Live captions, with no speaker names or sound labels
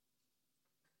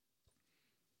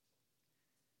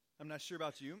I'm not sure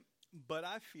about you, but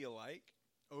I feel like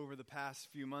over the past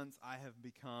few months, I have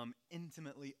become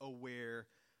intimately aware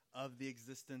of the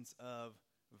existence of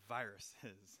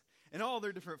viruses in all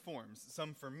their different forms.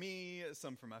 Some for me,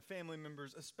 some for my family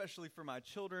members, especially for my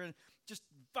children. Just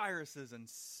viruses and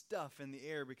stuff in the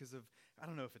air because of, I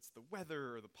don't know if it's the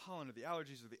weather or the pollen or the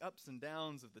allergies or the ups and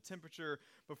downs of the temperature,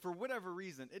 but for whatever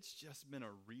reason, it's just been a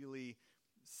really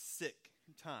sick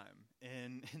time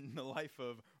in the life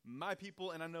of my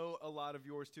people, and I know a lot of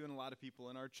yours too, and a lot of people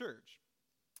in our church.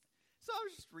 So I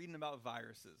was just reading about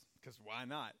viruses, because why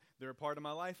not? They're a part of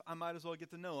my life. I might as well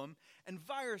get to know them. And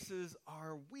viruses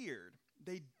are weird.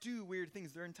 They do weird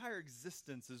things. Their entire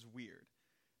existence is weird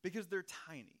because they're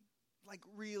tiny, like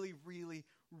really, really,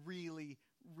 really,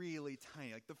 really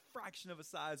tiny, like the fraction of a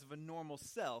size of a normal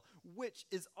cell, which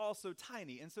is also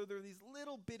tiny. And so they're these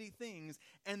little bitty things,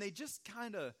 and they just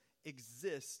kind of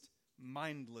exist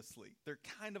mindlessly. They're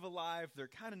kind of alive. They're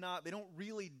kind of not. They don't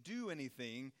really do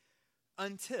anything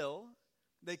until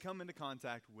they come into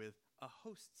contact with a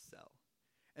host cell.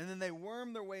 And then they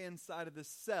worm their way inside of this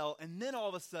cell, and then all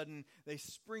of a sudden they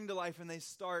spring to life and they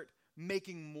start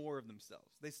making more of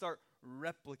themselves. They start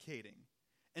replicating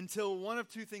until one of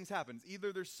two things happens.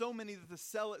 Either there's so many that the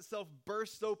cell itself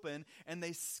bursts open and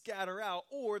they scatter out,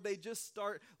 or they just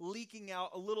start leaking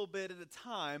out a little bit at a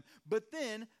time. But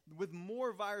then, with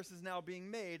more viruses now being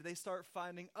made, they start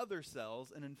finding other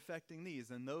cells and infecting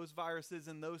these. And those viruses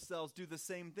and those cells do the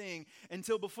same thing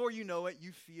until before you know it,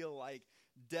 you feel like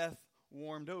death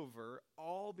warmed over,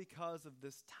 all because of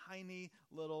this tiny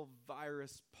little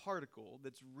virus particle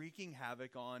that's wreaking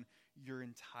havoc on your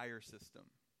entire system.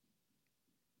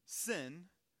 Sin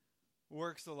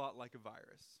works a lot like a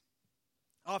virus.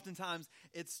 Oftentimes,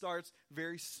 it starts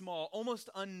very small, almost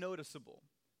unnoticeable.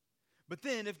 But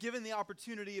then, if given the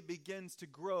opportunity, it begins to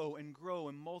grow and grow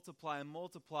and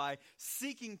multiply,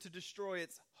 seeking to destroy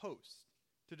its host,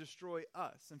 to destroy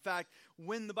us. In fact,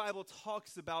 when the Bible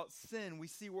talks about sin, we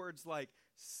see words like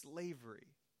slavery,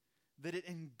 that it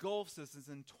engulfs us and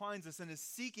entwines us and is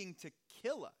seeking to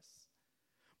kill us.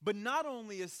 But not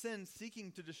only is sin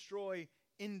seeking to destroy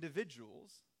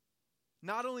individuals,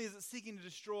 not only is it seeking to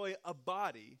destroy a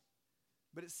body,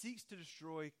 but it seeks to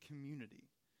destroy community,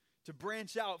 to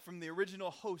branch out from the original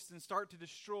host and start to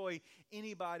destroy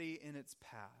anybody in its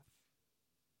path.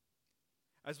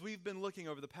 As we've been looking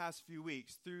over the past few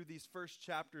weeks through these first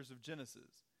chapters of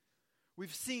Genesis,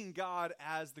 we've seen God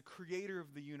as the creator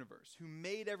of the universe, who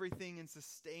made everything and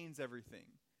sustains everything.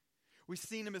 We've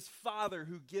seen him as Father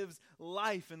who gives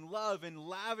life and love and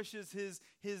lavishes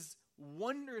his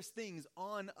wondrous things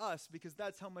on us because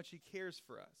that's how much he cares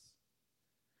for us.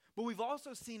 But we've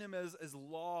also seen him as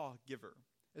lawgiver,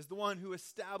 as the one who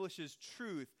establishes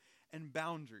truth and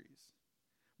boundaries.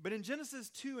 But in Genesis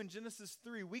 2 and Genesis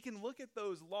 3, we can look at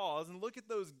those laws and look at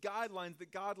those guidelines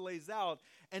that God lays out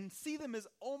and see them as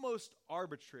almost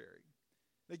arbitrary.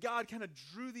 That God kind of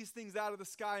drew these things out of the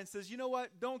sky and says, you know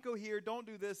what, don't go here, don't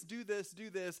do this, do this, do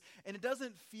this. And it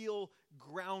doesn't feel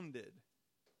grounded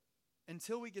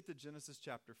until we get to Genesis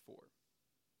chapter 4.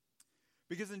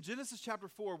 Because in Genesis chapter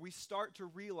 4, we start to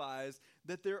realize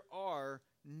that there are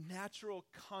natural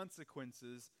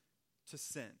consequences to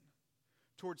sin,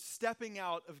 towards stepping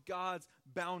out of God's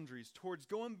boundaries, towards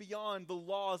going beyond the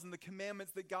laws and the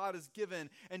commandments that God has given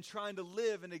and trying to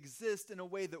live and exist in a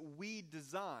way that we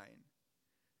design.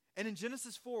 And in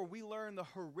Genesis 4, we learn the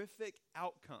horrific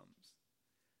outcomes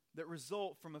that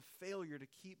result from a failure to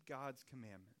keep God's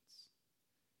commandments.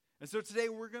 And so today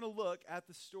we're going to look at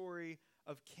the story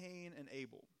of Cain and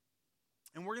Abel.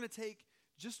 And we're going to take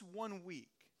just 1 week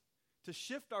to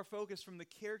shift our focus from the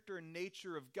character and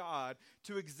nature of God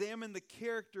to examine the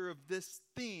character of this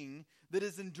thing that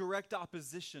is in direct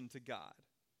opposition to God,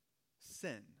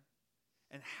 sin,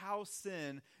 and how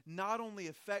sin not only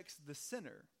affects the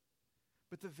sinner,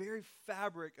 but the very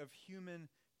fabric of human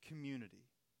community.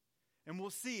 And we'll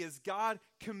see as God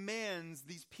commands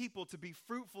these people to be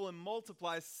fruitful and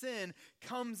multiply, sin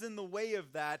comes in the way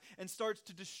of that and starts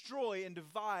to destroy and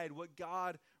divide what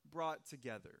God brought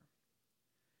together.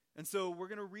 And so we're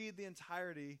going to read the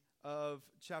entirety of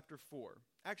chapter 4.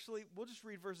 Actually, we'll just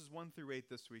read verses 1 through 8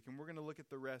 this week, and we're going to look at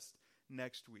the rest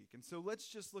next week. And so let's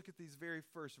just look at these very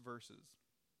first verses.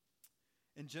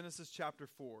 In Genesis chapter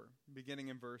 4, beginning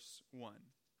in verse 1.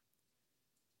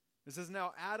 It says,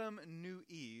 Now Adam knew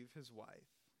Eve, his wife,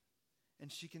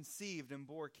 and she conceived and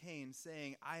bore Cain,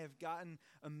 saying, I have gotten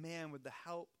a man with the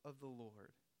help of the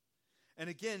Lord. And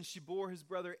again she bore his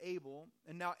brother Abel,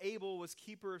 and now Abel was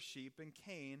keeper of sheep, and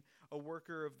Cain a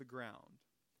worker of the ground.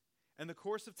 And the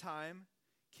course of time,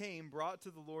 Cain brought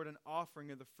to the Lord an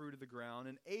offering of the fruit of the ground,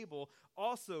 and Abel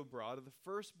also brought of the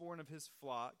firstborn of his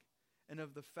flock and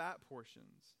of the fat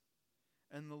portions.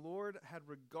 And the Lord had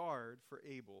regard for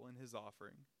Abel and his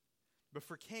offering, but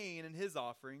for Cain and his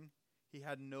offering he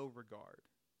had no regard.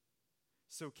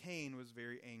 So Cain was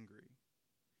very angry,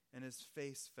 and his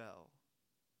face fell.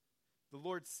 The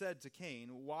Lord said to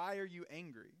Cain, "Why are you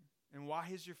angry? And why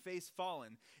has your face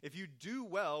fallen? If you do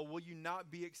well, will you not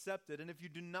be accepted? And if you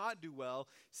do not do well,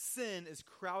 sin is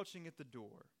crouching at the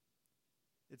door.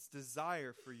 Its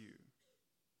desire for you,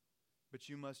 but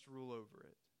you must rule over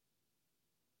it."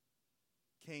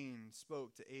 Cain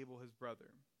spoke to Abel his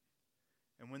brother.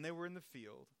 And when they were in the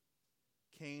field,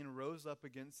 Cain rose up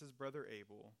against his brother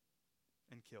Abel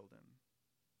and killed him.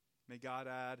 May God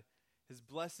add his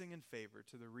blessing and favor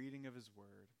to the reading of his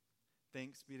word.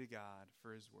 Thanks be to God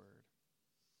for his word.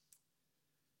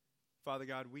 Father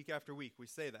God, week after week we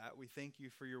say that. We thank you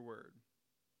for your word.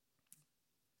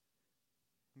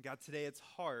 And God, today it's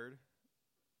hard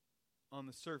on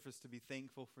the surface to be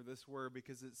thankful for this word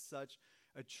because it's such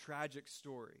a tragic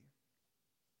story.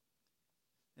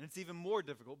 And it's even more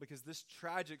difficult because this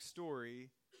tragic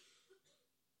story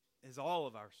is all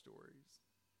of our stories.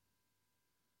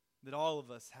 That all of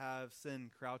us have sin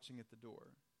crouching at the door.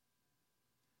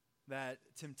 That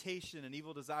temptation and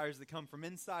evil desires that come from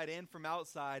inside and from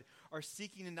outside are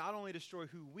seeking to not only destroy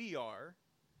who we are,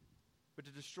 but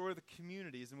to destroy the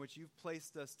communities in which you've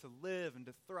placed us to live and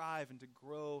to thrive and to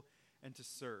grow and to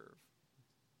serve.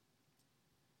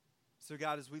 So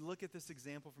God, as we look at this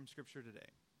example from Scripture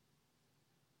today,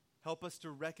 help us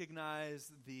to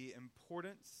recognize the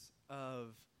importance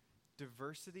of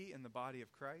diversity in the body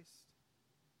of Christ.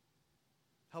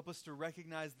 Help us to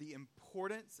recognize the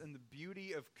importance and the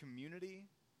beauty of community,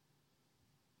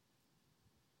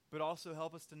 but also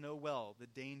help us to know well the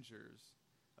dangers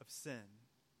of sin,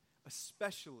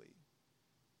 especially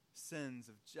sins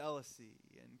of jealousy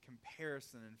and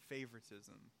comparison and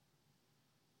favoritism.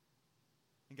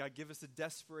 And God, give us a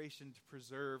desperation to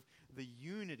preserve the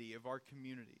unity of our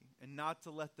community and not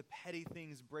to let the petty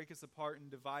things break us apart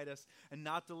and divide us and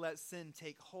not to let sin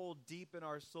take hold deep in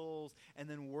our souls and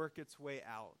then work its way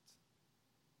out.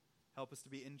 Help us to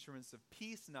be instruments of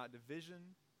peace, not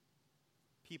division,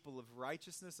 people of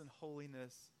righteousness and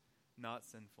holiness, not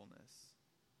sinfulness.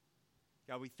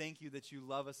 God, we thank you that you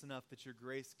love us enough that your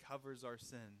grace covers our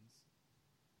sins.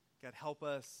 God, help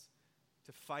us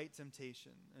to fight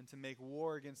temptation and to make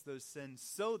war against those sins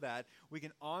so that we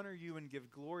can honor you and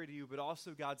give glory to you, but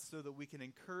also, God, so that we can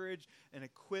encourage and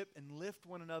equip and lift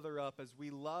one another up as we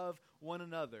love one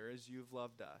another as you've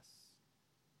loved us.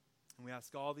 And we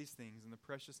ask all these things in the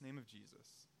precious name of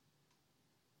Jesus.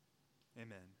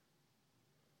 Amen.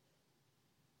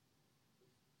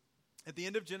 At the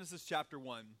end of Genesis chapter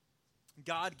 1,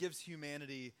 God gives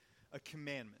humanity a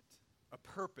commandment, a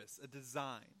purpose, a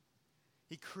design.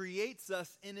 He creates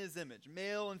us in his image,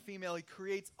 male and female. He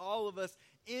creates all of us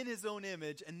in his own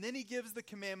image. And then he gives the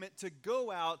commandment to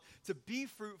go out, to be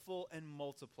fruitful and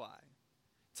multiply,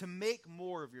 to make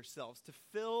more of yourselves, to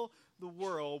fill the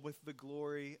world with the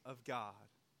glory of God.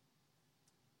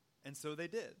 And so they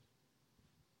did.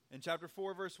 In chapter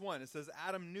 4, verse 1, it says,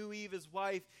 Adam knew Eve, his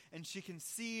wife, and she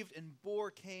conceived and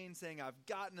bore Cain, saying, I've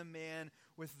gotten a man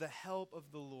with the help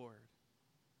of the Lord.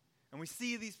 And we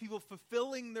see these people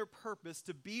fulfilling their purpose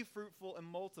to be fruitful and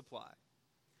multiply.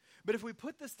 But if we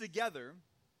put this together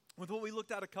with what we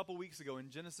looked at a couple weeks ago in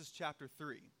Genesis chapter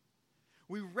 3,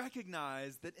 we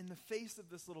recognize that in the face of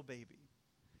this little baby,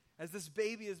 as this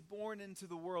baby is born into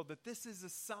the world, that this is a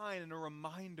sign and a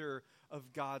reminder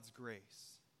of God's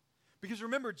grace. Because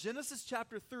remember, Genesis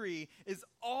chapter 3 is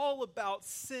all about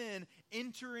sin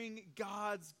entering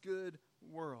God's good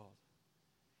world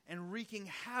and wreaking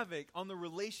havoc on the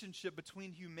relationship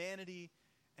between humanity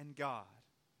and God.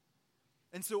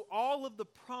 And so all of the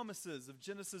promises of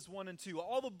Genesis 1 and 2,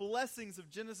 all the blessings of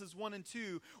Genesis 1 and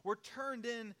 2 were turned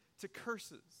into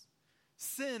curses.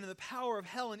 Sin and the power of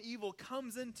hell and evil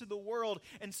comes into the world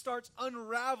and starts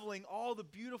unraveling all the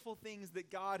beautiful things that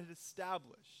God had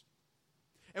established.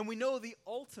 And we know the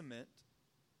ultimate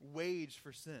wage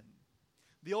for sin,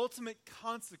 the ultimate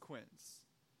consequence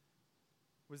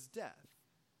was death.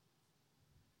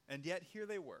 And yet here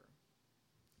they were,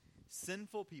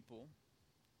 sinful people,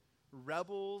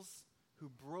 rebels who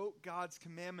broke God's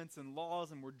commandments and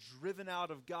laws and were driven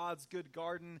out of God's good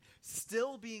garden,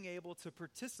 still being able to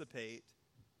participate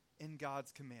in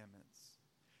God's commandments.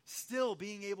 Still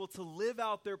being able to live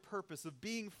out their purpose of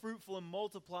being fruitful and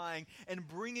multiplying and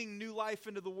bringing new life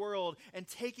into the world and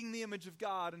taking the image of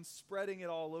God and spreading it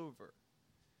all over.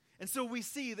 And so we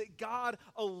see that God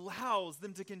allows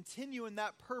them to continue in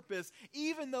that purpose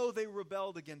even though they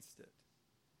rebelled against it.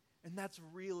 And that's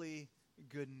really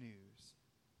good news.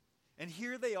 And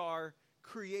here they are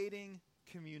creating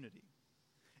community.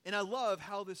 And I love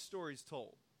how this story is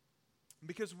told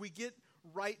because we get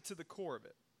right to the core of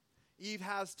it. Eve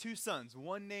has two sons,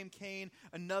 one named Cain,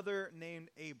 another named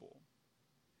Abel.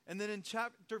 And then in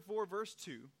chapter 4, verse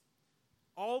 2,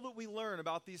 all that we learn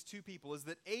about these two people is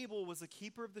that Abel was a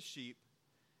keeper of the sheep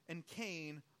and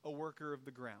Cain a worker of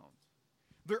the ground.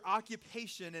 Their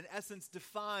occupation, in essence,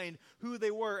 defined who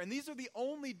they were. And these are the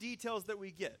only details that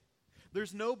we get.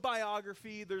 There's no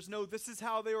biography. There's no this is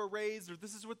how they were raised or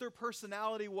this is what their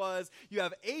personality was. You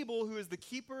have Abel, who is the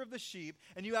keeper of the sheep,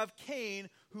 and you have Cain,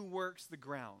 who works the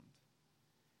ground.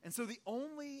 And so the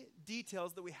only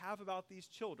details that we have about these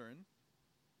children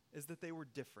is that they were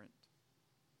different.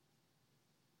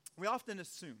 We often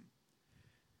assume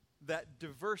that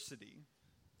diversity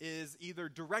is either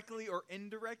directly or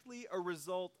indirectly a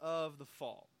result of the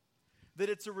fall. That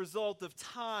it's a result of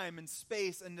time and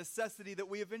space and necessity that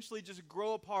we eventually just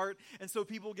grow apart, and so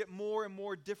people get more and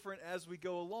more different as we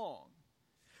go along.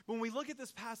 When we look at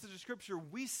this passage of Scripture,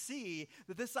 we see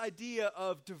that this idea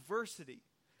of diversity,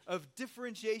 of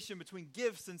differentiation between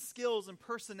gifts and skills and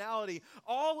personality,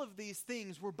 all of these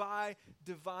things were by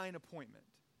divine appointment.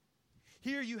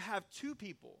 Here you have two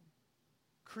people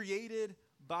created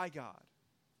by God.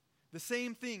 The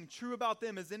same thing true about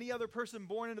them as any other person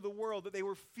born into the world, that they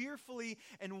were fearfully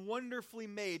and wonderfully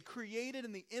made, created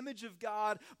in the image of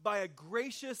God by a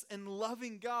gracious and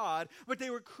loving God, but they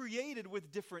were created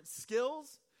with different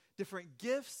skills, different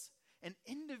gifts, and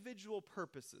individual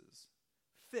purposes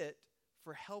fit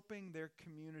for helping their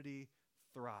community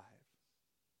thrive.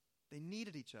 They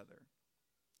needed each other.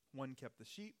 One kept the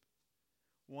sheep,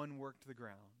 one worked the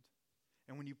ground.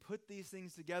 And when you put these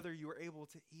things together, you are able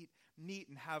to eat meat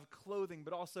and have clothing,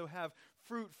 but also have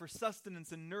fruit for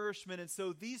sustenance and nourishment. And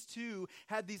so these two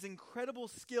had these incredible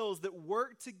skills that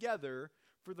worked together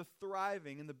for the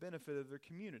thriving and the benefit of their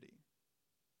community.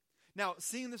 Now,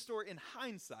 seeing the story in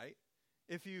hindsight,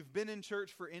 if you've been in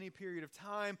church for any period of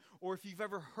time, or if you've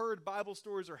ever heard Bible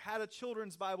stories or had a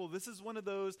children's Bible, this is one of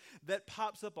those that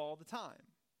pops up all the time.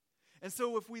 And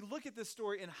so if we look at this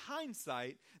story in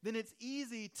hindsight, then it's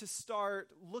easy to start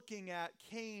looking at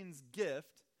Cain's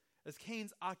gift, as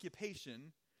Cain's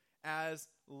occupation, as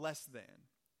less than.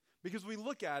 Because we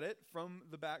look at it from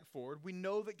the back forward, we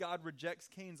know that God rejects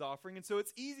Cain's offering, and so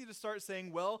it's easy to start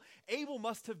saying, well, Abel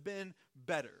must have been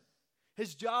better.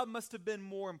 His job must have been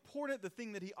more important. The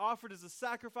thing that he offered as a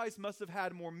sacrifice must have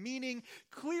had more meaning.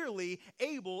 Clearly,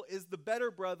 Abel is the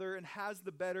better brother and has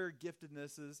the better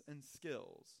giftednesses and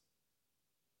skills.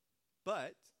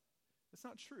 But it's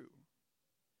not true.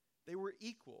 They were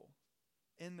equal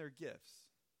in their gifts.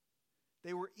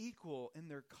 They were equal in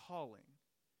their calling.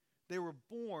 They were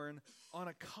born on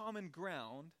a common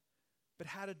ground, but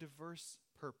had a diverse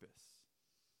purpose.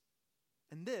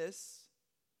 And this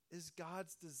is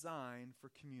God's design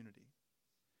for community.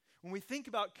 When we think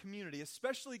about community,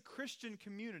 especially Christian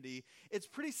community, it's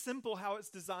pretty simple how it's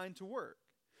designed to work.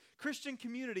 Christian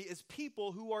community is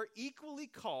people who are equally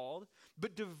called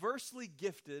but diversely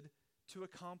gifted to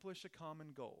accomplish a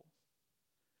common goal.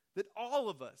 That all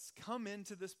of us come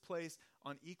into this place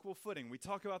on equal footing. We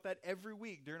talk about that every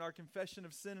week during our confession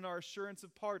of sin and our assurance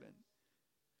of pardon.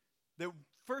 That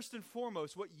first and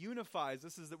foremost, what unifies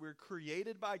us is that we're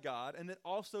created by God, and that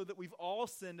also that we've all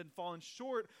sinned and fallen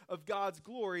short of God's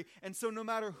glory. And so no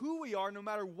matter who we are, no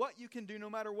matter what you can do, no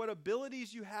matter what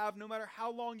abilities you have, no matter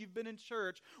how long you've been in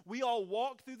church, we all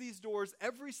walk through these doors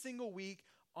every single week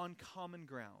on common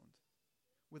ground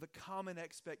with a common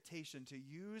expectation to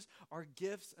use our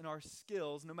gifts and our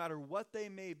skills, no matter what they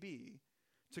may be,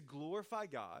 to glorify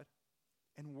God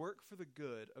and work for the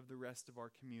good of the rest of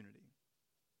our community.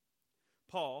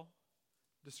 Paul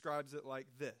describes it like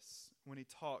this when he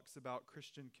talks about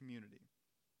Christian community.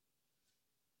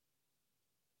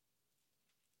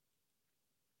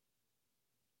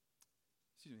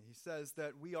 He says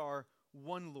that we are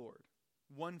one Lord,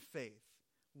 one faith,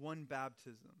 one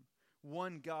baptism,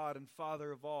 one God and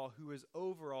Father of all, who is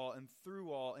over all and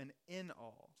through all and in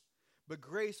all. But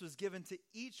grace was given to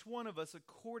each one of us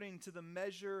according to the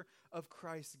measure of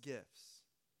Christ's gifts.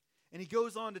 And he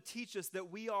goes on to teach us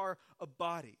that we are a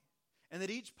body, and that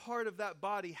each part of that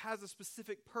body has a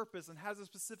specific purpose and has a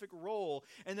specific role,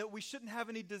 and that we shouldn't have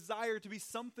any desire to be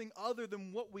something other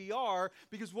than what we are,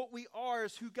 because what we are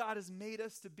is who God has made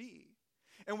us to be.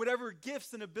 And whatever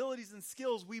gifts and abilities and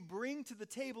skills we bring to the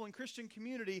table in Christian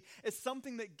community is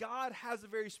something that God has a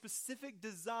very specific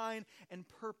design and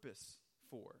purpose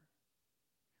for.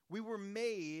 We were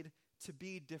made to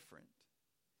be different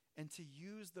and to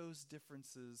use those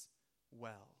differences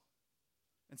well.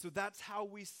 And so that's how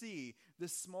we see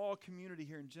this small community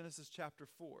here in Genesis chapter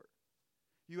 4.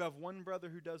 You have one brother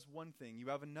who does one thing. You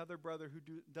have another brother who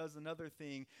does another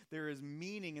thing. There is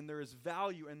meaning and there is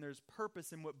value and there's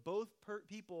purpose in what both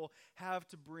people have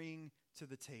to bring to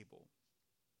the table.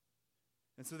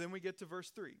 And so then we get to verse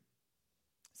 3. It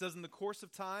says, in the course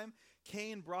of time,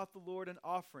 Cain brought the Lord an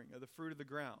offering of the fruit of the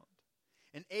ground.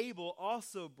 And Abel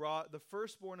also brought the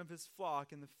firstborn of his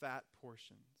flock and the fat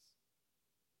portions.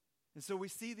 And so we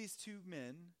see these two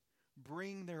men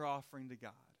bring their offering to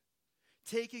God,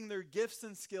 taking their gifts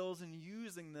and skills and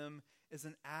using them as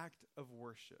an act of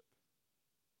worship.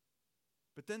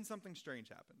 But then something strange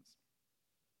happens.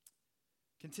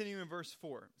 Continuing in verse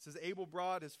 4, it says, Abel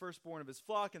brought his firstborn of his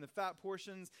flock and the fat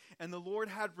portions, and the Lord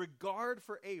had regard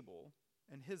for Abel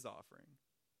and his offering.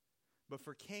 But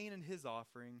for Cain and his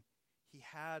offering, he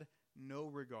had no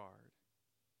regard.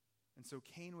 And so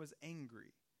Cain was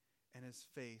angry, and his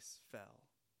face fell.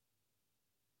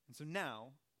 And so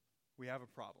now we have a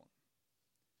problem.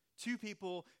 Two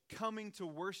people coming to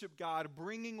worship God,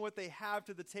 bringing what they have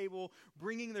to the table,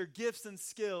 bringing their gifts and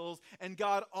skills, and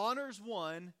God honors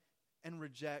one and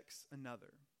rejects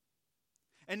another.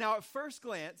 And now at first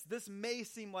glance, this may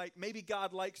seem like maybe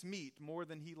God likes meat more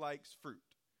than he likes fruit.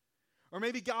 Or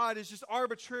maybe God is just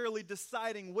arbitrarily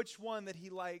deciding which one that he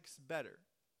likes better.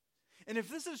 And if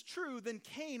this is true, then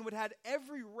Cain would have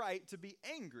every right to be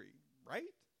angry, right?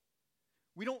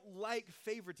 We don't like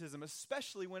favoritism,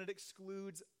 especially when it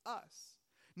excludes us.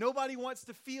 Nobody wants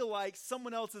to feel like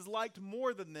someone else is liked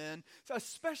more than them,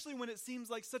 especially when it seems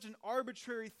like such an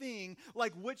arbitrary thing,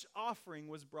 like which offering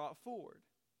was brought forward.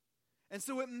 And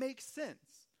so it makes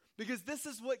sense, because this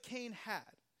is what Cain had.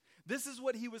 This is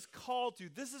what he was called to.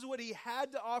 This is what he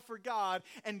had to offer God,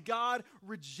 and God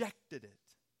rejected it.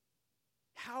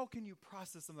 How can you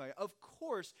process something like that? Of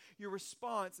course, your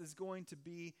response is going to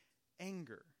be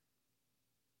anger.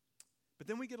 But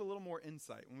then we get a little more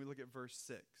insight when we look at verse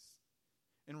 6.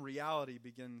 And reality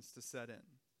begins to set in.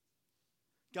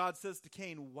 God says to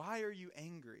Cain, why are you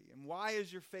angry? And why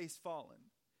is your face fallen?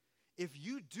 If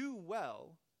you do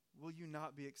well, will you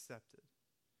not be accepted?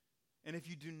 And if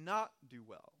you do not do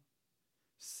well,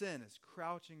 sin is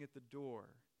crouching at the door.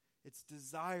 Its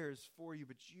desires for you,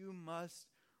 but you must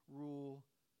rule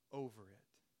over it.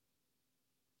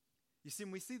 You see,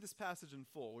 when we see this passage in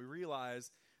full, we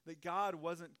realize that God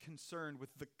wasn't concerned with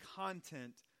the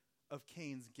content of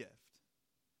Cain's gift,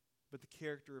 but the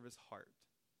character of his heart.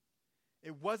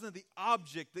 It wasn't the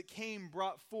object that Cain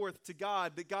brought forth to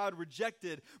God that God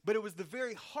rejected, but it was the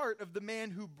very heart of the man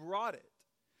who brought it.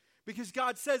 Because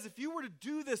God says, if you were to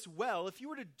do this well, if you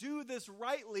were to do this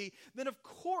rightly, then of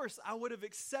course I would have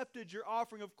accepted your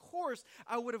offering. Of course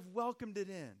I would have welcomed it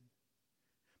in.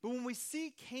 But when we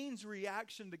see Cain's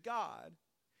reaction to God,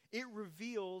 it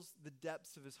reveals the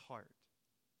depths of his heart.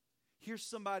 Here's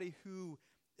somebody who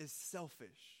is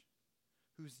selfish,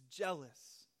 who's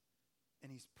jealous,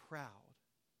 and he's proud.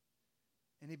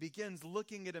 And he begins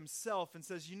looking at himself and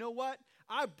says, you know what?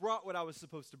 I brought what I was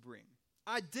supposed to bring.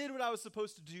 I did what I was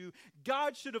supposed to do.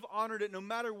 God should have honored it no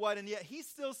matter what, and yet he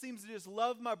still seems to just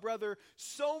love my brother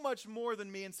so much more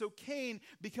than me. And so Cain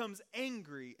becomes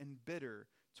angry and bitter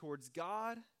towards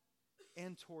God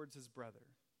and towards his brother.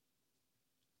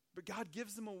 But God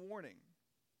gives him a warning.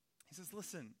 He says,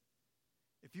 listen,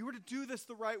 if you were to do this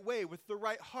the right way, with the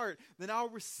right heart, then I'll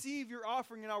receive your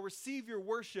offering and I'll receive your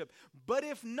worship. But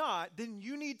if not, then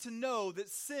you need to know that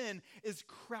sin is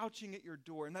crouching at your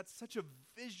door. And that's such a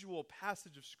visual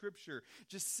passage of Scripture,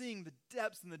 just seeing the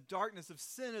depths and the darkness of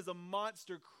sin as a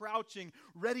monster crouching,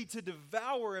 ready to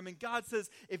devour him. And God says,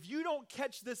 if you don't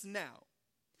catch this now,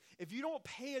 if you don't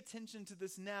pay attention to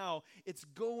this now, it's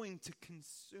going to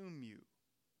consume you.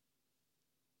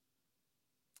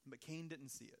 But Cain didn't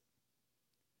see it.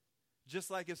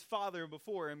 Just like his father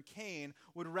before him, Cain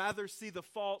would rather see the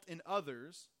fault in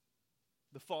others,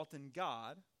 the fault in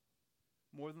God,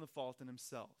 more than the fault in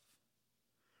himself.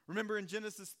 Remember in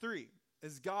Genesis 3,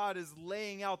 as God is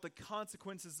laying out the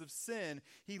consequences of sin,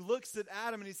 he looks at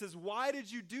Adam and he says, why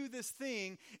did you do this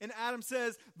thing? And Adam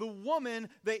says, the woman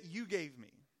that you gave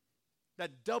me.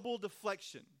 That double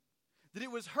deflection. That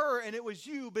it was her and it was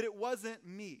you, but it wasn't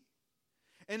me.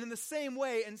 And in the same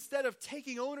way, instead of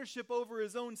taking ownership over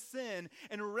his own sin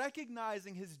and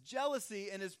recognizing his jealousy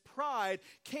and his pride,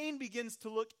 Cain begins to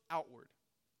look outward,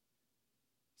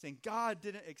 saying, God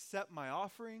didn't accept my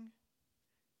offering,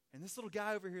 and this little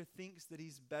guy over here thinks that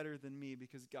he's better than me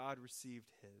because God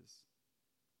received his.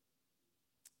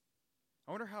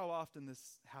 I wonder how often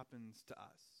this happens to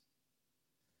us.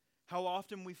 How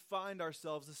often we find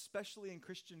ourselves, especially in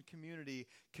Christian community,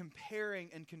 comparing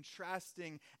and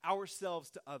contrasting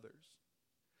ourselves to others.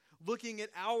 Looking at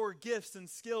our gifts and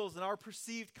skills and our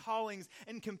perceived callings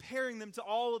and comparing them to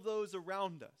all of those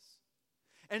around us.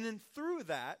 And then through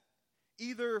that,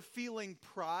 either feeling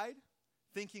pride,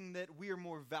 thinking that we are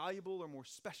more valuable or more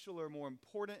special or more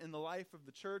important in the life of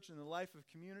the church and the life of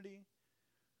community,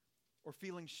 or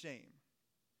feeling shame,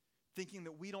 thinking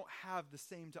that we don't have the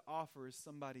same to offer as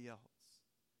somebody else.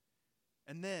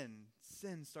 And then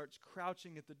sin starts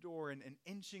crouching at the door and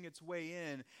inching its way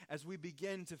in as we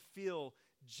begin to feel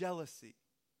jealousy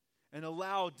and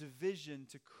allow division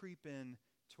to creep in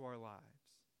to our lives.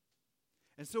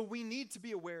 And so we need to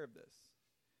be aware of this.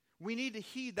 We need to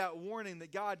heed that warning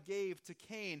that God gave to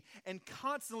Cain and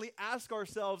constantly ask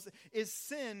ourselves, is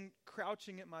sin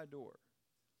crouching at my door?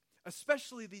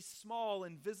 Especially these small,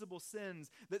 invisible sins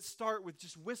that start with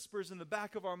just whispers in the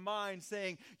back of our mind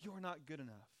saying, you're not good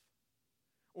enough,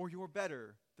 or you're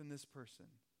better than this person.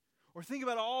 Or think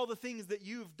about all the things that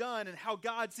you've done and how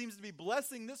God seems to be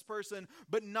blessing this person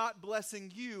but not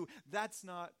blessing you. That's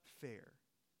not fair.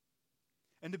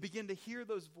 And to begin to hear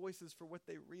those voices for what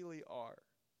they really are.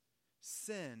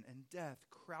 Sin and death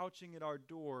crouching at our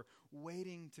door,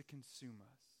 waiting to consume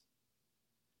us.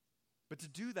 But to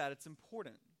do that, it's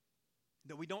important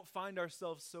that we don't find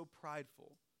ourselves so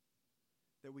prideful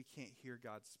that we can't hear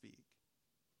God speak.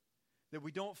 That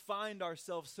we don't find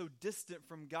ourselves so distant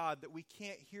from God that we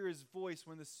can't hear his voice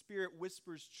when the Spirit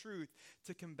whispers truth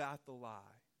to combat the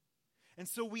lie. And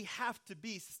so we have to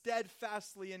be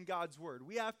steadfastly in God's word.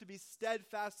 We have to be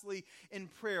steadfastly in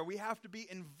prayer. We have to be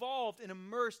involved and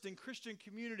immersed in Christian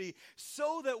community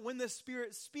so that when the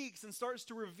Spirit speaks and starts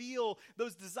to reveal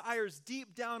those desires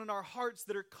deep down in our hearts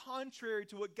that are contrary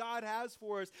to what God has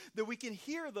for us, that we can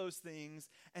hear those things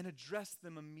and address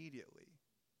them immediately.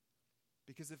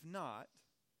 Because if not,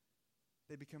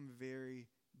 they become very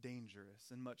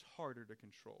dangerous and much harder to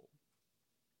control.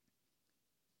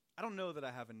 I don't know that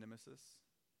I have a nemesis.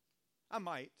 I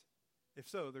might. If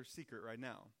so, they're secret right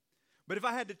now. But if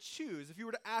I had to choose, if you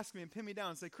were to ask me and pin me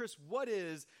down and say, Chris, what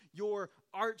is your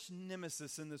arch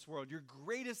nemesis in this world, your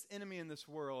greatest enemy in this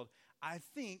world? I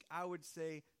think I would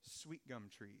say sweet gum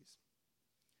trees.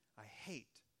 I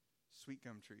hate sweet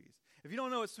gum trees. If you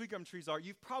don't know what sweet gum trees are,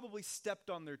 you've probably stepped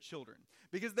on their children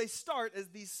because they start as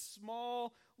these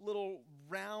small little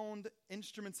round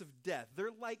instruments of death. They're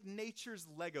like nature's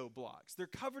Lego blocks. They're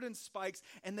covered in spikes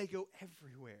and they go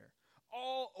everywhere,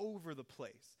 all over the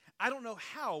place. I don't know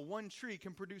how one tree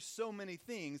can produce so many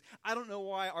things. I don't know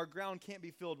why our ground can't be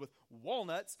filled with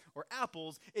walnuts or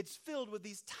apples. It's filled with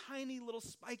these tiny little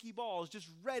spiky balls just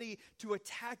ready to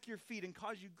attack your feet and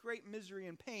cause you great misery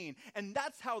and pain. And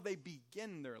that's how they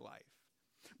begin their life.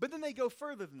 But then they go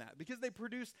further than that because they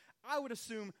produce, I would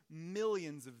assume,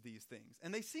 millions of these things.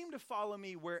 And they seem to follow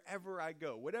me wherever I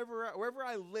go. Wherever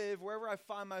I live, wherever I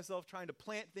find myself trying to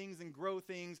plant things and grow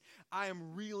things, I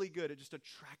am really good at just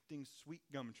attracting sweet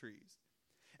gum trees.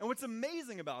 And what's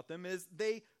amazing about them is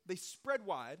they spread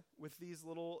wide with these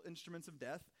little instruments of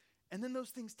death, and then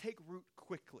those things take root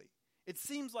quickly. It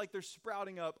seems like they're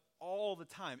sprouting up all the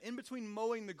time. In between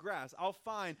mowing the grass, I'll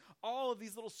find all of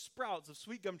these little sprouts of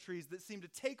sweet gum trees that seem to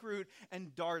take root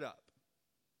and dart up.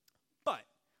 But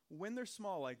when they're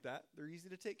small like that, they're easy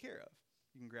to take care of.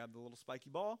 You can grab the little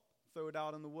spiky ball, throw it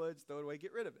out in the woods, throw it away,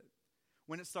 get rid of it.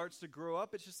 When it starts to grow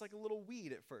up, it's just like a little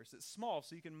weed at first. It's small,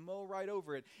 so you can mow right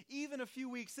over it. Even a few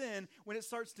weeks in, when it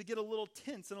starts to get a little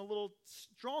tense and a little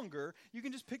stronger, you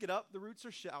can just pick it up, the roots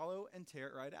are shallow, and tear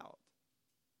it right out.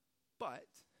 But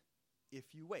if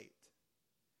you wait,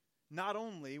 not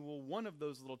only will one of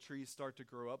those little trees start to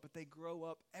grow up, but they grow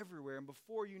up everywhere. And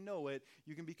before you know it,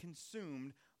 you can be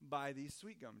consumed by these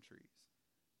sweet gum trees.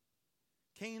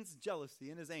 Cain's jealousy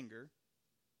and his anger,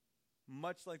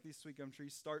 much like these sweet gum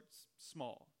trees, starts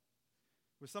small.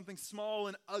 With something small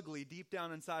and ugly deep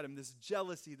down inside him, this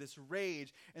jealousy, this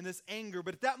rage, and this anger.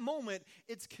 But at that moment,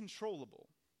 it's controllable.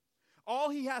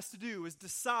 All he has to do is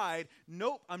decide,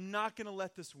 nope, I'm not going to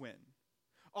let this win.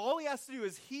 All he has to do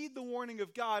is heed the warning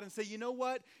of God and say, you know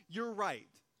what? You're right.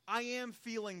 I am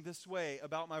feeling this way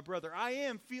about my brother. I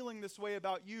am feeling this way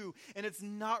about you, and it's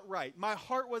not right. My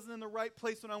heart wasn't in the right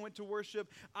place when I went to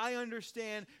worship. I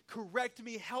understand. Correct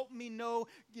me. Help me know.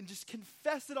 And just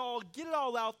confess it all. Get it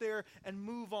all out there and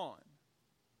move on.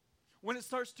 When it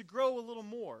starts to grow a little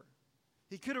more,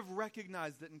 he could have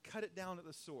recognized it and cut it down at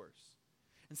the source.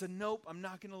 And said, nope, I'm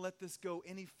not going to let this go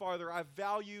any farther. I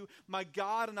value my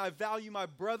God and I value my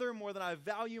brother more than I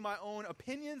value my own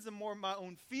opinions and more my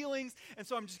own feelings. And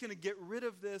so I'm just going to get rid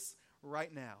of this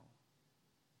right now.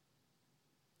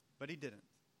 But he didn't.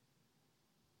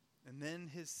 And then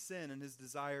his sin and his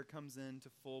desire comes into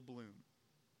full bloom.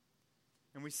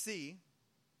 And we see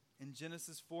in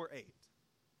Genesis 4:8,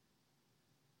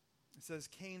 it says,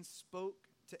 Cain spoke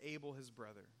to Abel his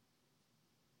brother.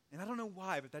 And I don't know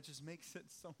why, but that just makes it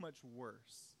so much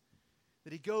worse.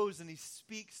 That he goes and he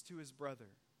speaks to his brother.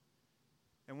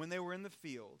 And when they were in the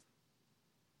field,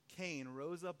 Cain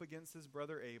rose up against his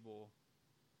brother Abel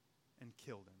and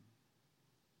killed him.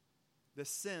 The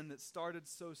sin that started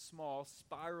so small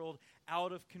spiraled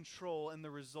out of control, and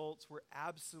the results were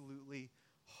absolutely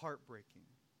heartbreaking.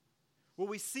 What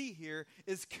we see here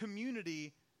is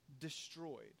community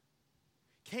destroyed.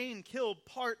 Cain killed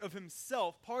part of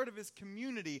himself, part of his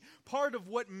community, part of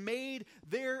what made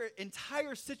their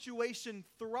entire situation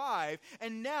thrive.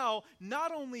 And now,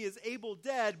 not only is Abel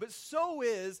dead, but so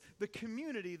is the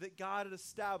community that God had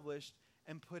established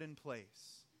and put in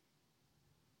place.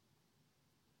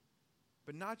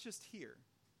 But not just here.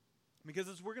 Because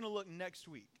as we're going to look next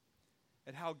week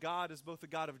at how God is both a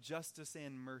God of justice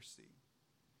and mercy,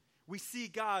 we see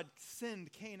God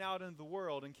send Cain out into the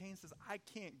world, and Cain says, I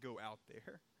can't go out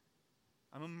there.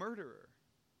 I'm a murderer.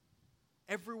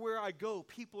 Everywhere I go,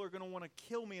 people are going to want to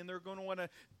kill me, and they're going to want to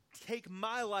take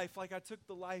my life like I took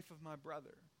the life of my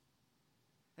brother.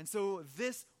 And so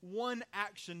this one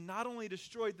action not only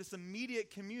destroyed this immediate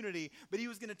community, but he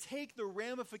was going to take the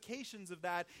ramifications of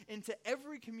that into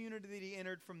every community that he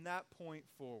entered from that point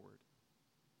forward.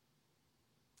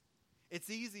 It's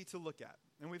easy to look at,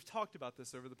 and we've talked about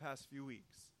this over the past few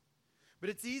weeks, but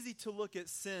it's easy to look at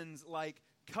sins like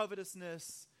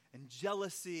covetousness and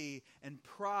jealousy and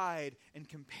pride and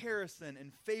comparison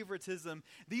and favoritism.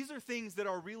 These are things that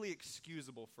are really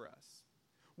excusable for us.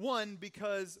 One,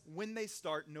 because when they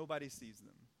start, nobody sees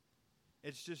them.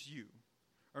 It's just you.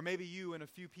 Or maybe you and a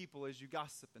few people as you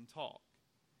gossip and talk.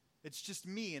 It's just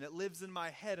me, and it lives in my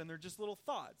head, and they're just little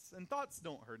thoughts. And thoughts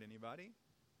don't hurt anybody.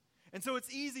 And so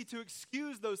it's easy to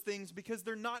excuse those things because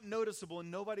they're not noticeable and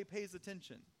nobody pays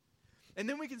attention. And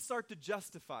then we can start to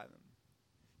justify them.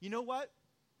 You know what?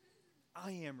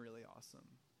 I am really awesome.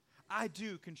 I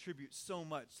do contribute so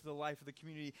much to the life of the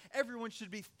community. Everyone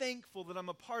should be thankful that I'm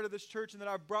a part of this church and that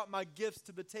I've brought my gifts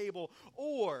to the table.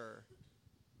 Or,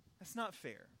 that's not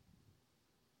fair.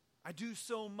 I do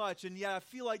so much, and yet I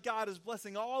feel like God is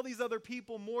blessing all these other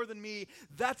people more than me.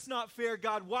 That's not fair,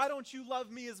 God. Why don't you love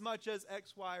me as much as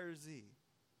X, Y, or Z?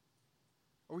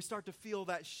 Or we start to feel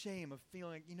that shame of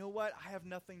feeling, you know what? I have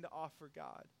nothing to offer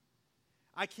God.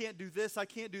 I can't do this, I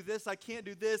can't do this, I can't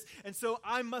do this, and so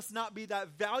I must not be that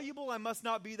valuable, I must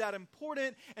not be that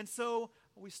important, and so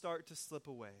we start to slip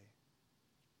away.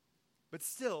 But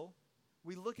still,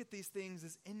 we look at these things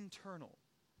as internal,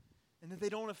 and that they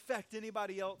don't affect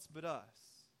anybody else but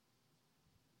us.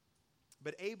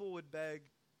 But Abel would beg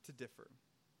to differ.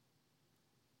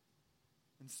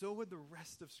 And so would the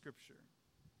rest of Scripture.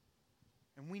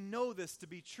 And we know this to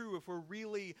be true if we're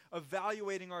really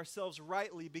evaluating ourselves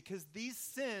rightly, because these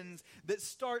sins that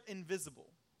start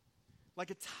invisible, like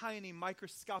a tiny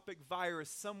microscopic virus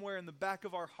somewhere in the back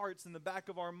of our hearts, in the back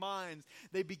of our minds,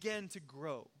 they begin to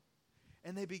grow.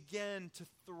 And they begin to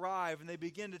thrive, and they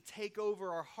begin to take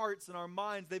over our hearts and our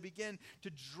minds. They begin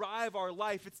to drive our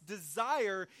life. Its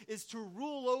desire is to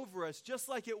rule over us, just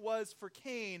like it was for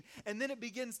Cain. And then it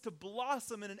begins to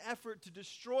blossom in an effort to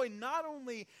destroy not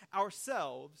only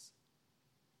ourselves,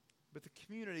 but the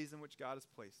communities in which God has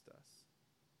placed us.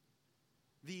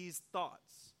 These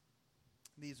thoughts,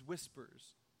 these whispers,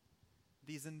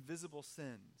 these invisible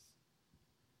sins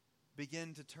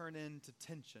begin to turn into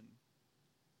tension.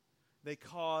 They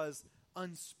cause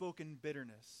unspoken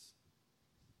bitterness.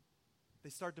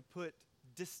 They start to put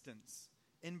distance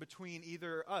in between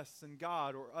either us and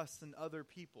God or us and other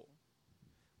people.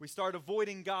 We start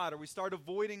avoiding God, or we start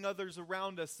avoiding others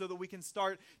around us so that we can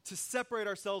start to separate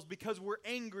ourselves because we're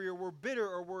angry or we're bitter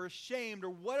or we're ashamed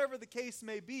or whatever the case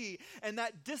may be. And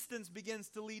that distance begins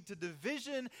to lead to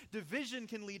division. Division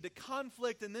can lead to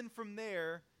conflict. And then from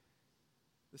there,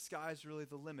 the sky's really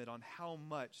the limit on how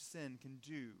much sin can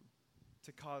do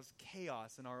to cause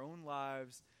chaos in our own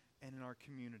lives and in our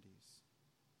communities.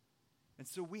 And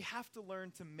so we have to learn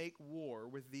to make war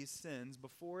with these sins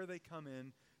before they come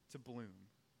in to bloom.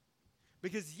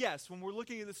 Because yes, when we're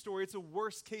looking at the story, it's a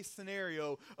worst case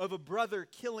scenario of a brother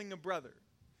killing a brother.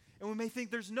 And we may think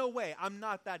there's no way. I'm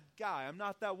not that guy. I'm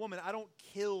not that woman. I don't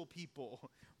kill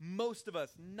people. Most of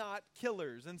us, not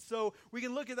killers. And so we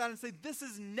can look at that and say, this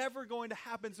is never going to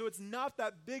happen, so it's not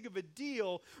that big of a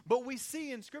deal. But we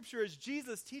see in Scripture, as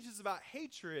Jesus teaches about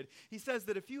hatred, he says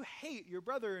that if you hate your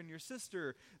brother and your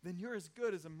sister, then you're as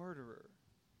good as a murderer.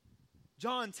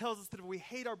 John tells us that if we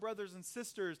hate our brothers and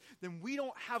sisters, then we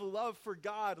don't have love for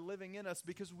God living in us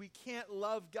because we can't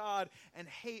love God and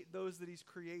hate those that he's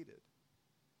created.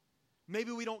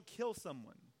 Maybe we don't kill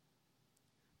someone,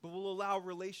 but we'll allow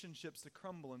relationships to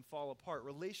crumble and fall apart.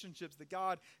 Relationships that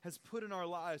God has put in our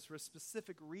lives for a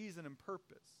specific reason and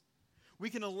purpose. We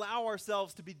can allow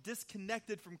ourselves to be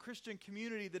disconnected from Christian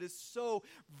community that is so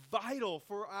vital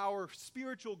for our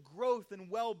spiritual growth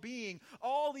and well-being.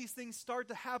 All these things start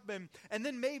to happen, and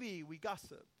then maybe we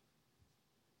gossip.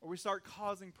 Or we start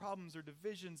causing problems or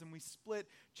divisions, and we split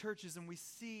churches, and we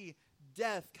see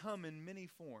death come in many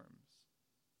forms.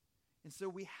 And so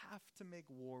we have to make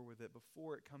war with it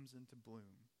before it comes into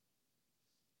bloom.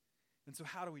 And so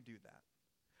how do we do that?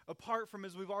 Apart from,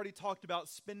 as we've already talked about,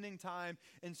 spending time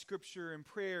in Scripture and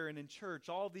prayer and in church,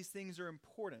 all of these things are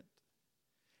important.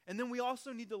 And then we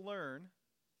also need to learn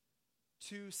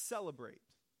to celebrate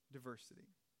diversity.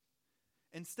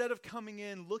 Instead of coming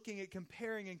in, looking at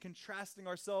comparing and contrasting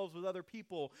ourselves with other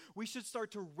people, we should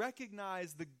start to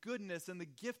recognize the goodness and the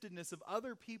giftedness of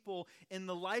other people in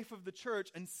the life of the church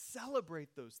and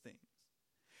celebrate those things.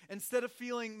 Instead of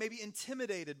feeling maybe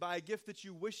intimidated by a gift that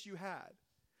you wish you had,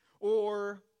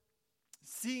 or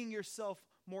seeing yourself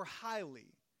more highly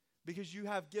because you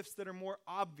have gifts that are more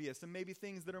obvious and maybe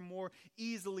things that are more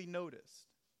easily noticed.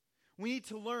 We need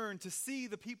to learn to see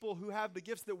the people who have the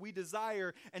gifts that we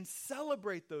desire and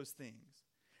celebrate those things.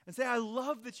 And say, I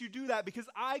love that you do that because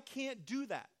I can't do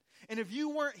that. And if you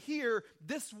weren't here,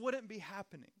 this wouldn't be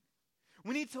happening.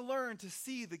 We need to learn to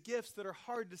see the gifts that are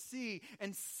hard to see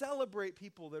and celebrate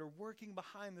people that are working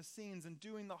behind the scenes and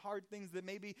doing the hard things that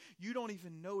maybe you don't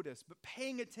even notice, but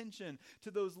paying attention to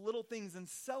those little things and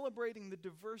celebrating the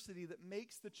diversity that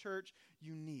makes the church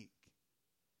unique.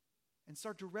 And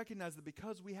start to recognize that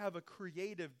because we have a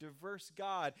creative, diverse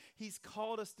God, he's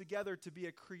called us together to be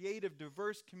a creative,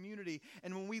 diverse community.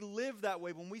 And when we live that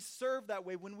way, when we serve that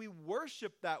way, when we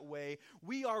worship that way,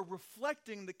 we are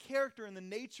reflecting the character and the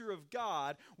nature of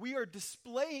God. We are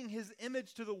displaying his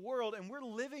image to the world, and we're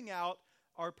living out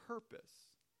our purpose.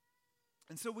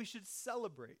 And so we should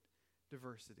celebrate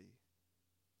diversity.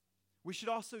 We should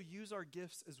also use our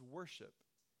gifts as worship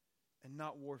and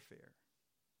not warfare.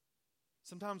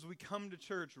 Sometimes we come to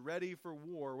church ready for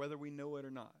war, whether we know it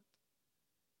or not.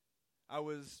 I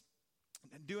was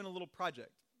doing a little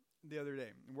project the other day,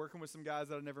 working with some guys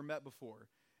that I'd never met before.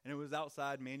 And it was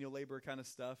outside, manual labor kind of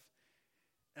stuff.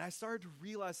 And I started to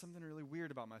realize something really weird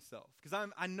about myself. Because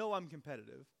I know I'm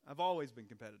competitive. I've always been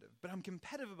competitive. But I'm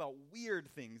competitive about weird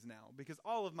things now. Because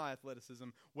all of my athleticism,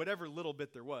 whatever little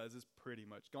bit there was, is pretty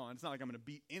much gone. It's not like I'm going to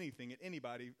beat anything at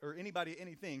anybody or anybody at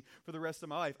anything for the rest of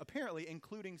my life. Apparently,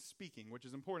 including speaking, which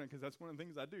is important because that's one of the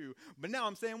things I do. But now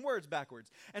I'm saying words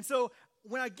backwards. And so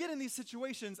when I get in these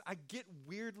situations, I get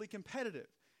weirdly competitive.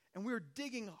 And we were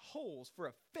digging holes for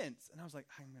a fence. And I was like,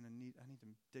 I need to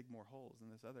dig more holes than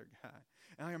this other guy.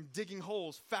 And I'm digging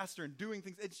holes faster and doing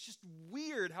things. It's just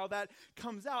weird how that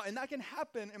comes out. And that can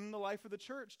happen in the life of the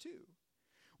church too.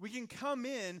 We can come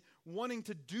in wanting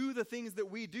to do the things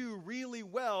that we do really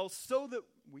well so that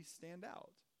we stand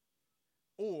out.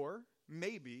 Or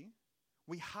maybe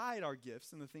we hide our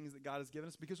gifts and the things that God has given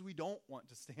us because we don't want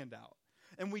to stand out.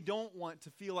 And we don't want to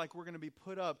feel like we're going to be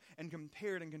put up and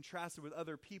compared and contrasted with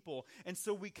other people. And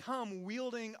so we come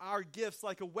wielding our gifts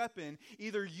like a weapon,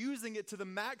 either using it to the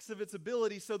max of its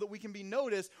ability so that we can be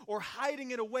noticed, or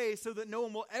hiding it away so that no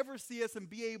one will ever see us and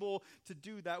be able to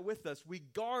do that with us. We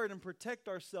guard and protect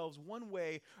ourselves one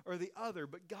way or the other,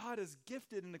 but God has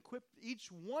gifted and equipped each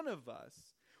one of us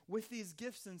with these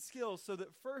gifts and skills so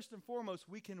that first and foremost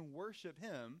we can worship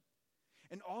him,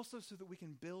 and also so that we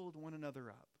can build one another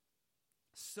up.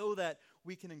 So that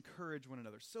we can encourage one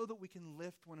another, so that we can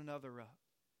lift one another up.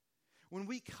 When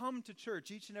we come to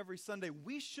church each and every Sunday,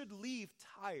 we should leave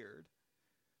tired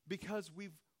because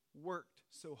we've worked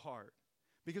so hard,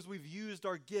 because we've used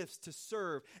our gifts to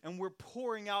serve, and we're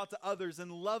pouring out to others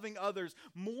and loving others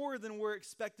more than we're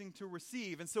expecting to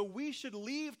receive. And so we should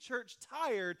leave church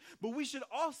tired, but we should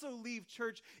also leave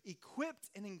church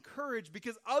equipped and encouraged,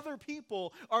 because other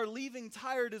people are leaving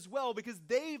tired as well, because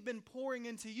they've been pouring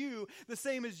into you the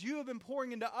same as you have been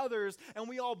pouring into others. And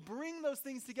we all bring those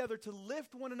things together to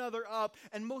lift one another up,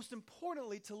 and most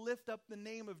importantly, to lift up the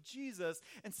name of Jesus.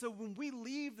 And so when we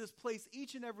leave this place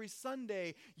each and every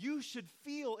Sunday, you should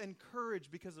feel encouraged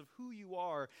because of who you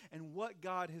are and what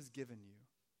God has given you.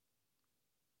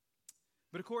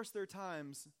 But of course, there are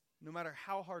times, no matter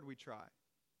how hard we try,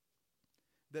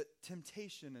 that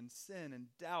temptation and sin and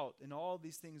doubt and all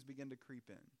these things begin to creep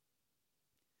in.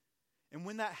 And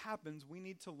when that happens, we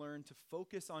need to learn to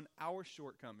focus on our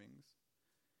shortcomings,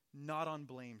 not on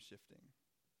blame shifting.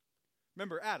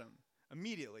 Remember Adam,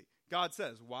 immediately, God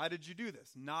says, why did you do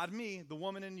this? Not me, the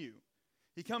woman in you.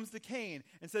 He comes to Cain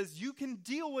and says, you can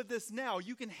deal with this now.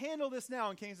 You can handle this now.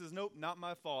 And Cain says, nope, not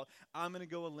my fault. I'm going to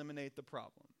go eliminate the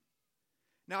problem.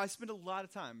 Now, I spend a lot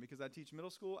of time, because I teach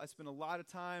middle school, I spend a lot of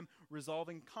time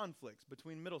resolving conflicts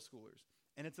between middle schoolers.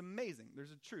 And it's amazing.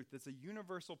 There's a truth. It's a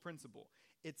universal principle.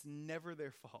 It's never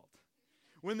their fault.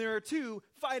 When there are two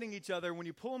fighting each other, when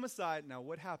you pull them aside, now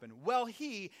what happened? Well,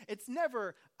 it's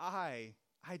never, I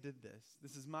did this.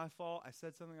 This is my fault. I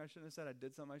said something I shouldn't have said. I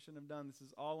did something I shouldn't have done. This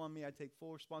is all on me. I take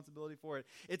full responsibility for it.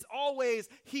 It's always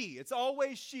he. It's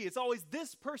always she. It's always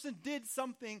this person did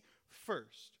something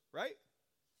first, right?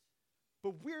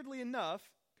 But weirdly enough,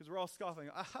 because we're all scoffing,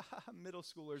 middle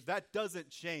schoolers, that doesn't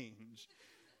change.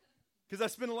 Because I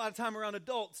spend a lot of time around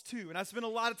adults too, and I spend a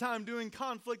lot of time doing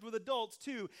conflict with adults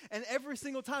too, and every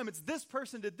single time it's this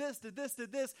person did this, did this,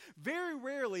 did this. Very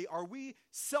rarely are we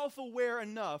self-aware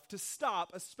enough to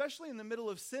stop, especially in the middle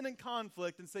of sin and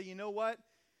conflict, and say, you know what?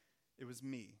 It was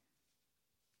me.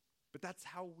 But that's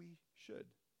how we should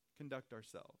conduct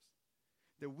ourselves.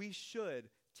 That we should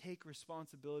take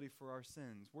responsibility for our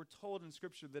sins. We're told in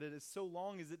Scripture that it is so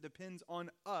long as it depends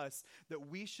on us that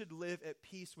we should live at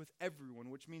peace with everyone,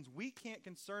 which means we can't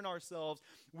concern ourselves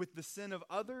with the sin of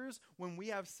others when we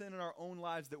have sin in our own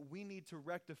lives that we need to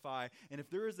rectify. And if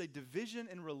there is a division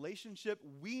in relationship,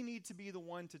 we need to be the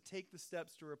one to take the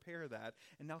steps to repair that.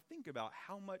 And now think about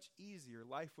how much easier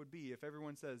life would be if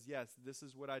everyone says, yes, this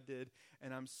is what I did,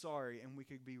 and I'm sorry, and we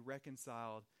could be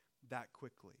reconciled that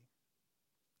quickly.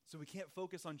 So we can't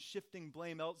focus on shifting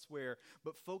blame elsewhere,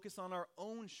 but focus on our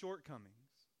own shortcomings.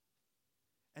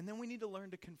 And then we need to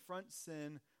learn to confront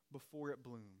sin before it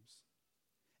blooms.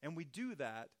 And we do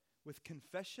that with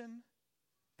confession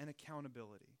and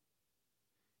accountability.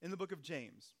 In the book of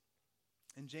James,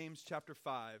 in James chapter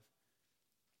 5,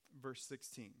 verse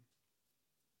 16,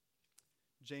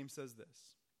 James says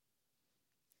this: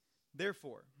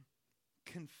 therefore,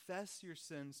 confess your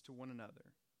sins to one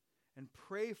another and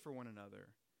pray for one another,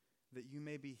 that you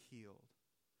may be healed.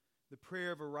 The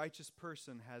prayer of a righteous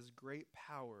person has great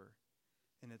power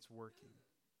in its working.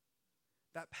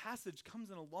 That passage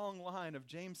comes in a long line of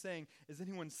James saying, is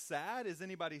anyone sad? Is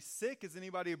anybody sick? Is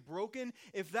anybody broken?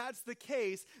 If that's the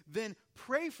case, then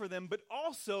pray for them, but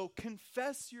also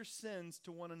confess your sins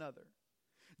to one another.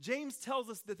 James tells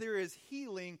us that there is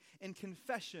healing in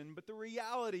confession, but the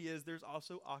reality is there's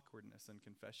also awkwardness in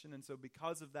confession, and so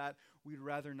because of that, we'd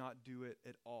rather not do it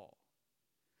at all.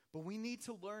 But we need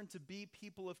to learn to be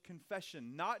people of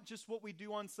confession, not just what we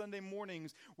do on Sunday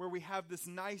mornings where we have this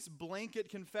nice blanket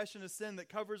confession of sin that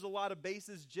covers a lot of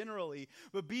bases generally,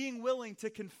 but being willing to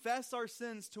confess our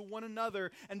sins to one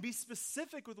another and be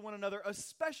specific with one another,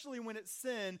 especially when it's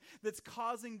sin that's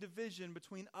causing division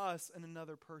between us and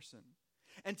another person.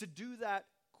 And to do that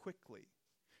quickly.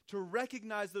 To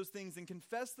recognize those things and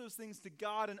confess those things to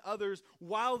God and others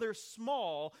while they're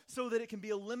small so that it can be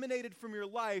eliminated from your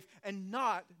life and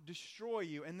not destroy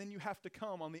you. And then you have to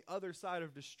come on the other side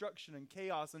of destruction and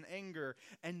chaos and anger,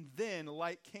 and then,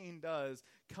 like Cain does,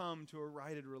 come to a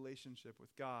righted relationship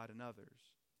with God and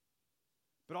others.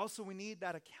 But also we need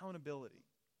that accountability,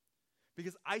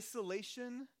 because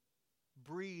isolation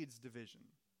breeds division.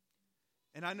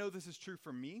 And I know this is true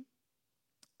for me.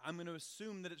 I'm going to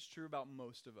assume that it's true about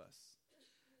most of us.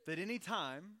 That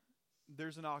anytime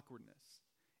there's an awkwardness,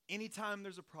 anytime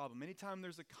there's a problem, anytime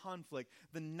there's a conflict,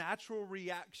 the natural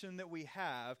reaction that we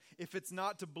have, if it's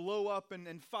not to blow up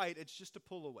and fight, it's just to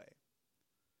pull away.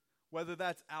 Whether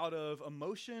that's out of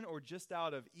emotion or just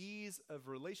out of ease of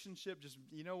relationship, just,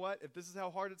 you know what, if this is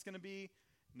how hard it's going to be,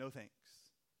 no thanks.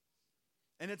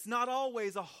 And it's not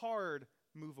always a hard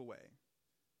move away.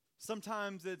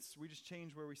 Sometimes we just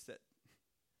change where we sit.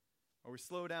 Or we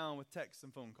slow down with texts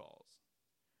and phone calls.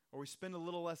 Or we spend a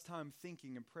little less time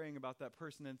thinking and praying about that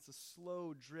person, and it's a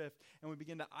slow drift, and we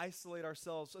begin to isolate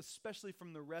ourselves, especially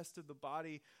from the rest of the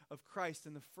body of Christ.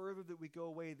 And the further that we go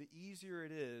away, the easier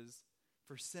it is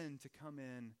for sin to come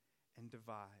in and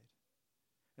divide.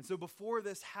 And so before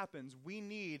this happens, we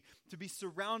need to be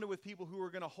surrounded with people who are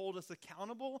going to hold us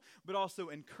accountable, but also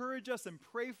encourage us and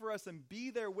pray for us and be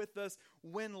there with us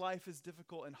when life is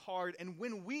difficult and hard, and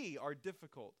when we are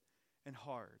difficult and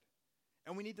hard.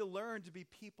 And we need to learn to be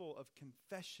people of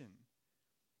confession,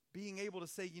 being able to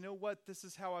say, you know what, this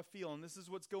is how I feel, and this is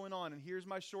what's going on, and here's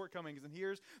my shortcomings, and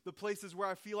here's the places where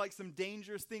I feel like some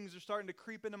dangerous things are starting to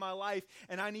creep into my life,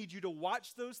 and I need you to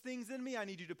watch those things in me, I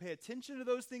need you to pay attention to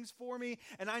those things for me,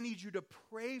 and I need you to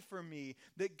pray for me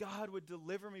that God would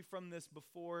deliver me from this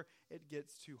before it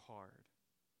gets too hard.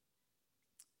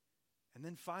 And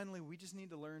then finally, we just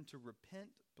need to learn to repent,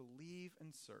 believe,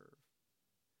 and serve.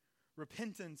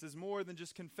 Repentance is more than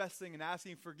just confessing and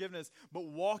asking forgiveness, but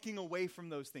walking away from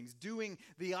those things, doing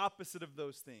the opposite of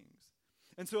those things.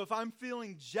 And so if I'm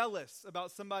feeling jealous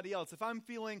about somebody else, if I'm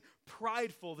feeling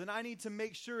prideful, then I need to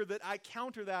make sure that I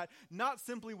counter that not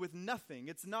simply with nothing.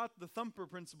 It's not the thumper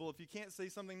principle. If you can't say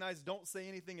something nice, don't say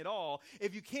anything at all.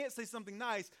 If you can't say something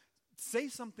nice, say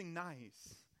something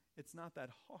nice. It's not that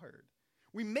hard.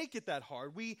 We make it that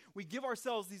hard. We give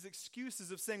ourselves these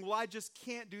excuses of saying, well, I just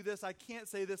can't do this. I can't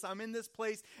say this. I'm in this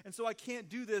place, and so I can't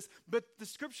do this. But the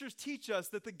scriptures teach us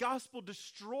that the gospel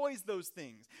destroys those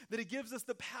things, that it gives us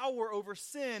the power over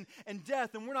sin and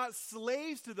death, and we're not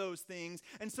slaves to those things.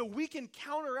 And so we can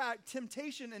counteract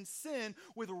temptation and sin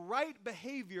with right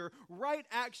behavior, right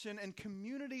action, and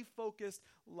community-focused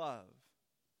love.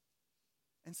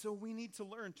 And so we need to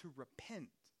learn to repent.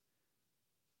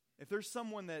 If there's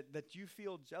someone that you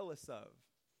feel jealous of,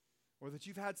 or that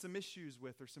you've had some issues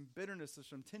with, or some bitterness, or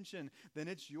some tension, then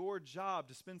it's your job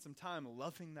to spend some time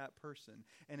loving that person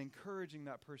and encouraging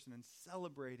that person and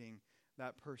celebrating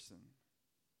that person.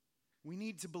 We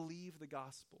need to believe the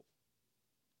gospel.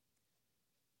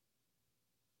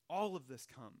 All of this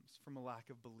comes from a lack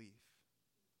of belief.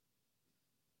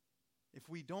 If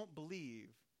we don't believe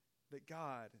that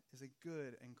God is a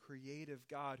good and creative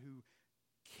God who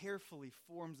carefully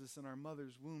forms us in our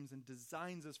mother's wombs and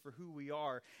designs us for who we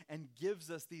are and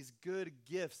gives us these good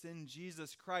gifts in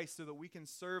Jesus Christ so that we can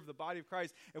serve the body of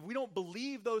Christ. If we don't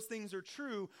believe those things are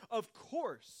true, of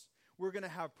course we're going to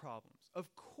have problems.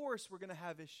 Of course we're going to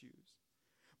have issues.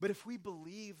 But if we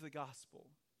believe the gospel,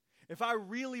 if I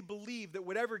really believe that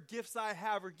whatever gifts I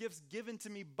have are gifts given to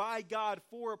me by God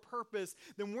for a purpose,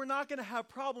 then we're not going to have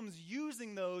problems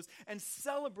using those and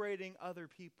celebrating other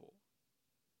people.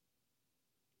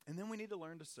 And then we need to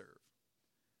learn to serve.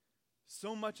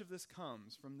 So much of this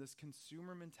comes from this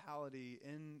consumer mentality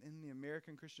in the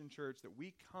American Christian church, that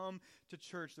we come to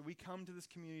church, that we come to this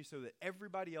community so that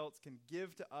everybody else can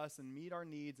give to us and meet our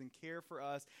needs and care for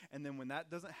us. And then when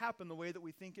that doesn't happen the way that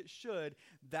we think it should,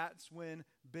 that's when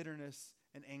bitterness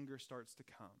and anger starts to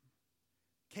come.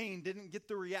 Cain didn't get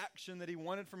the reaction that he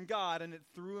wanted from God, and it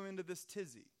threw him into this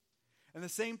tizzy. And the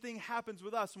same thing happens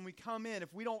with us when we come in.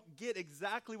 If we don't get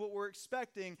exactly what we're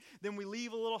expecting, then we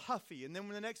leave a little huffy. And then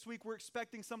when the next week we're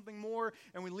expecting something more,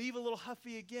 and we leave a little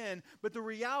huffy again. But the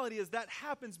reality is that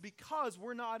happens because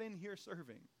we're not in here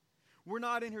serving. We're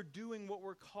not in here doing what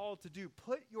we're called to do.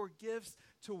 Put your gifts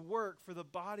to work for the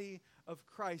body of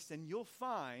Christ, and you'll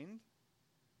find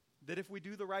that if we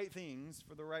do the right things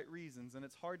for the right reasons, and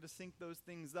it's hard to sync those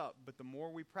things up, but the more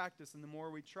we practice and the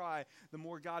more we try, the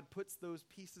more God puts those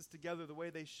pieces together the way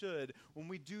they should. When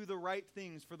we do the right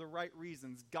things for the right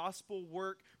reasons, gospel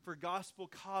work for gospel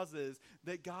causes,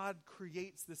 that God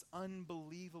creates this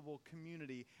unbelievable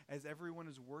community as everyone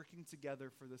is working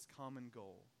together for this common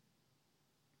goal.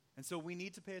 And so we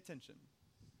need to pay attention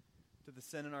to the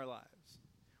sin in our lives.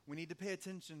 We need to pay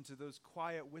attention to those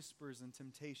quiet whispers and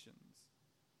temptations.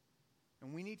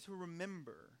 And we need to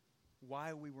remember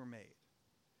why we were made.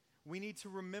 We need to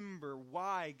remember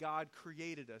why God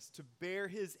created us, to bear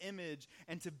his image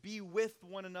and to be with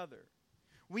one another.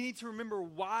 We need to remember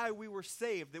why we were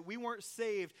saved, that we weren't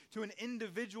saved to an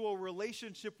individual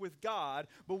relationship with God,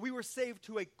 but we were saved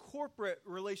to a corporate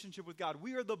relationship with God.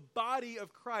 We are the body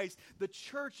of Christ, the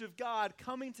church of God,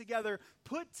 coming together,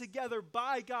 put together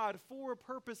by God for a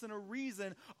purpose and a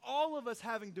reason, all of us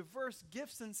having diverse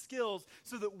gifts and skills,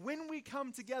 so that when we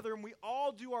come together and we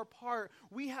all do our part,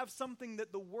 we have something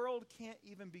that the world can't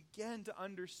even begin to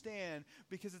understand,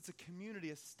 because it's a community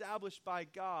established by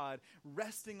God,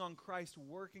 resting on Christ,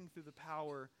 working through the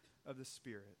power of the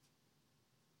Spirit.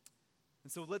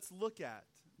 And so let's look at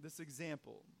this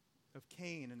example of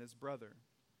Cain and his brother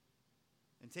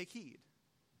and take heed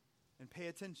and pay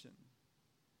attention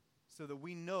so that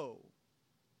we know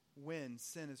when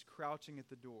sin is crouching at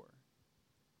the door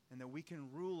and that we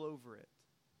can rule over it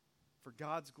for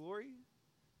God's glory,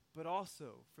 but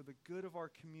also for the good of our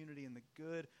community and the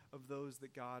good of those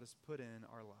that God has put in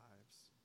our lives.